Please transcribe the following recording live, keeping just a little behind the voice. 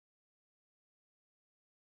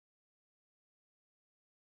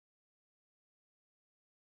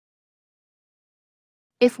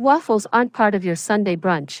If waffles aren't part of your Sunday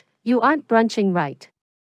brunch, you aren't brunching right.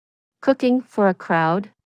 Cooking for a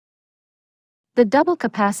crowd? The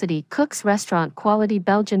double-capacity CRUX restaurant-quality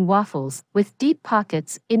Belgian waffles with deep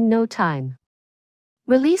pockets in no time.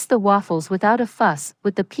 Release the waffles without a fuss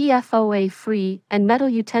with the PFOA-free and metal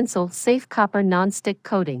utensil-safe copper non-stick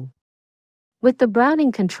coating. With the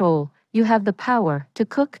browning control, you have the power to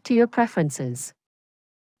cook to your preferences.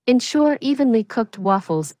 Ensure evenly cooked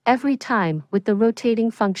waffles every time with the rotating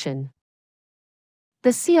function. The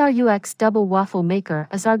CRUX Double Waffle Maker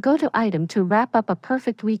is our go-to item to wrap up a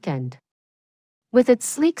perfect weekend. With its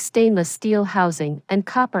sleek stainless steel housing and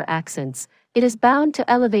copper accents, it is bound to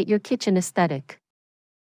elevate your kitchen aesthetic.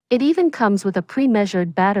 It even comes with a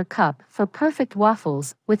pre-measured batter cup for perfect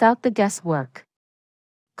waffles without the guesswork.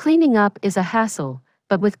 Cleaning up is a hassle,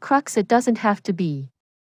 but with CRUX it doesn't have to be.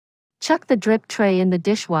 Chuck the drip tray in the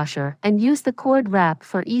dishwasher and use the cord wrap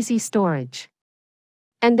for easy storage.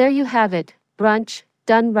 And there you have it, brunch,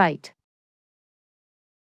 done right.